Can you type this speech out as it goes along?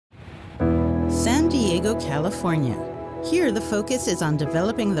Diego, California. Here, the focus is on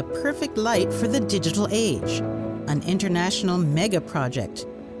developing the perfect light for the digital age, an international mega project.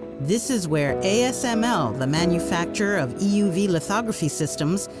 This is where ASML, the manufacturer of EUV lithography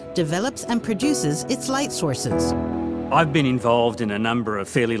systems, develops and produces its light sources. I've been involved in a number of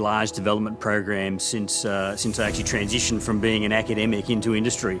fairly large development programs since I actually transitioned from being an academic into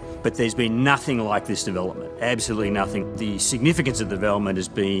industry. But there's been nothing like this development, absolutely nothing. The significance of the development has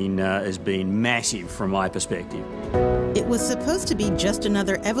been massive from my perspective. It was supposed to be just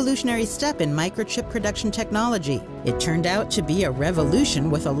another evolutionary step in microchip production technology. It turned out to be a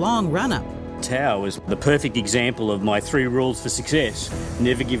revolution with a long run-up. Tao is the perfect example of my 3 rules for success.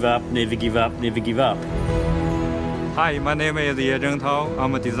 Never give up, never give up, never give up. Hi, my name is Yezheng Tao.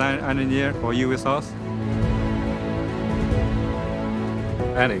 I'm a design engineer for UV source.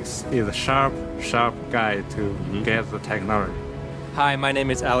 Alex is a sharp guy to get the technology. Hi, my name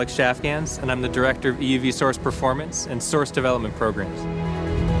is Alex Schafgans, and I'm the Director of EUV Source Performance and Source Development Programs.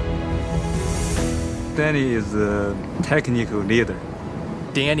 Danny is the technical leader.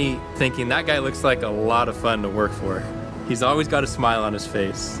 Danny, thinking that guy looks like a lot of fun to work for. He's always got a smile on his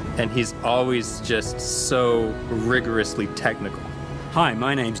face, and he's always just so rigorously technical. Hi,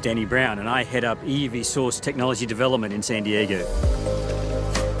 my name's Danny Brown, and I head up EUV Source Technology Development in San Diego.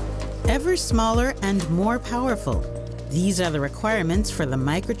 Ever smaller and more powerful. These are the requirements for the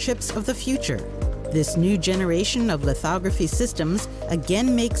microchips of the future. This new generation of lithography systems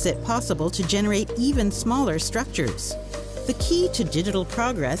again makes it possible to generate even smaller structures. The key to digital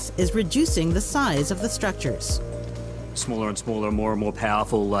progress is reducing the size of the structures. Smaller and smaller, more and more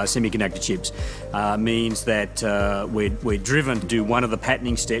powerful semiconductor chips means that we're driven to do one of the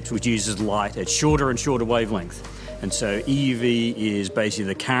patterning steps, which uses light at shorter and shorter wavelength. And so EUV is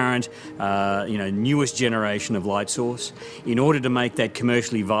basically the current, newest generation of light source. In order to make that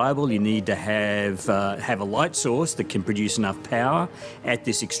commercially viable, you need to have a light source that can produce enough power at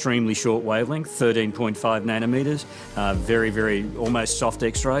this extremely short wavelength, 13.5 nanometers, very, very almost soft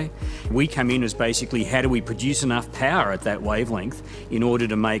X-ray. We come in as basically how do we produce enough power at that wavelength in order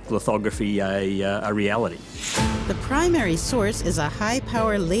to make lithography a reality. The primary source is a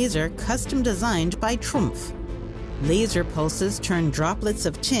high-power laser custom designed by Trumpf. Laser pulses turn droplets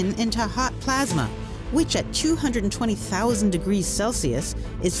of tin into hot plasma, which at 220,000 degrees Celsius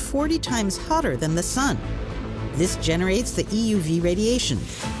is 40 times hotter than the sun. This generates the EUV radiation.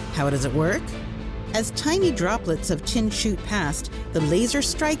 How does it work? As tiny droplets of tin shoot past, the laser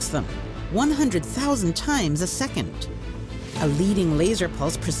strikes them 100,000 times a second. A leading laser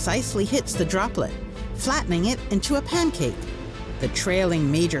pulse precisely hits the droplet, flattening it into a pancake. The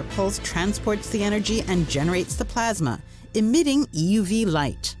trailing major pulse transports the energy and generates the plasma, emitting EUV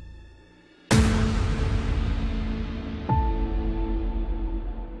light.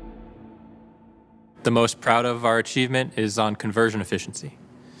 The most proud of our achievement is on conversion efficiency.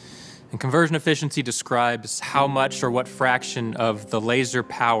 And conversion efficiency describes how much or what fraction of the laser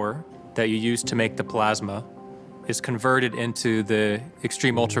power that you use to make the plasma is converted into the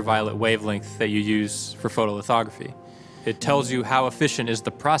extreme ultraviolet wavelength that you use for photolithography. It tells you how efficient is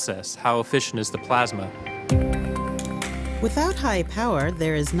the process, how efficient is the plasma. Without high power,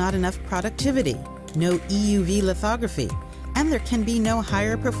 there is not enough productivity, no EUV lithography, and there can be no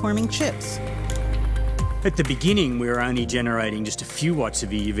higher performing chips. At the beginning, we were only generating just a few watts of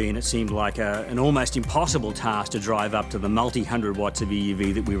EUV, and it seemed like an almost impossible task to drive up to the multi-hundred watts of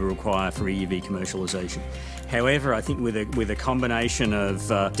EUV that we would require for EUV commercialization. However, I think with a combination of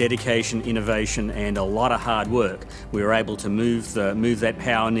dedication, innovation, and a lot of hard work, we were able to move that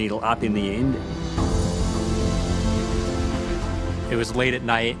power needle up in the end. It was late at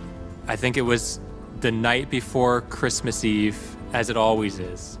night. I think it was the night before Christmas Eve, as it always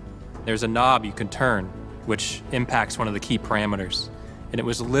is. There's a knob you can turn, which impacts one of the key parameters. And it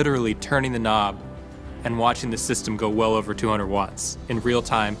was literally turning the knob and watching the system go well over 200 watts in real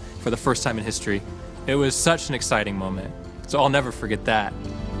time for the first time in history. It was such an exciting moment. So I'll never forget that.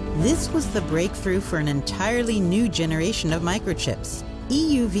 This was the breakthrough for an entirely new generation of microchips.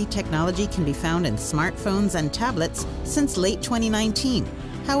 EUV technology can be found in smartphones and tablets since late 2019.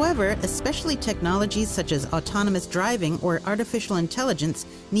 However, especially technologies such as autonomous driving or artificial intelligence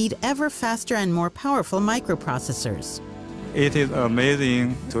need ever faster and more powerful microprocessors. It is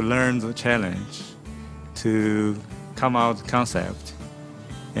amazing to learn the challenge, to come out with concept,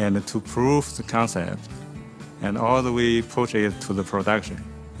 and to prove the concept, and all the way push it to the production.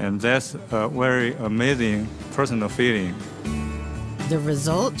 And that's a very amazing personal feeling. The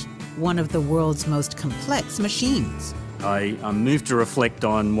result? One of the world's most complex machines. I'm moved to reflect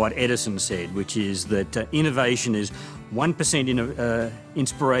on what Edison said, which is that innovation is 1%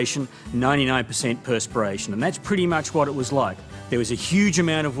 inspiration, 99% perspiration. And that's pretty much what it was like. There was a huge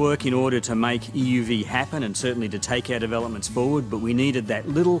amount of work in order to make EUV happen and certainly to take our developments forward, but we needed that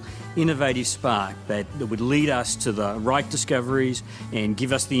little innovative spark that would lead us to the right discoveries and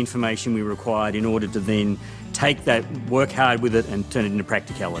give us the information we required in order to then take that, work hard with it and turn it into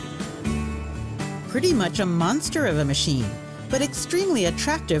practicality. Pretty much a monster of a machine, but extremely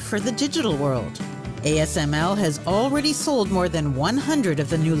attractive for the digital world. ASML has already sold more than 100 of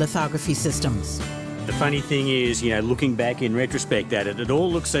the new lithography systems. The funny thing is, looking back in retrospect at it, it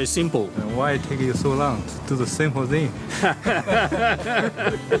all looks so simple. And why it take you so long to do the simple thing?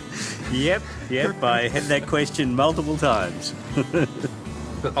 Yep, I had that question multiple times.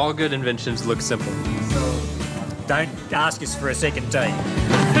 But all good inventions look simple. Don't ask us for a second take.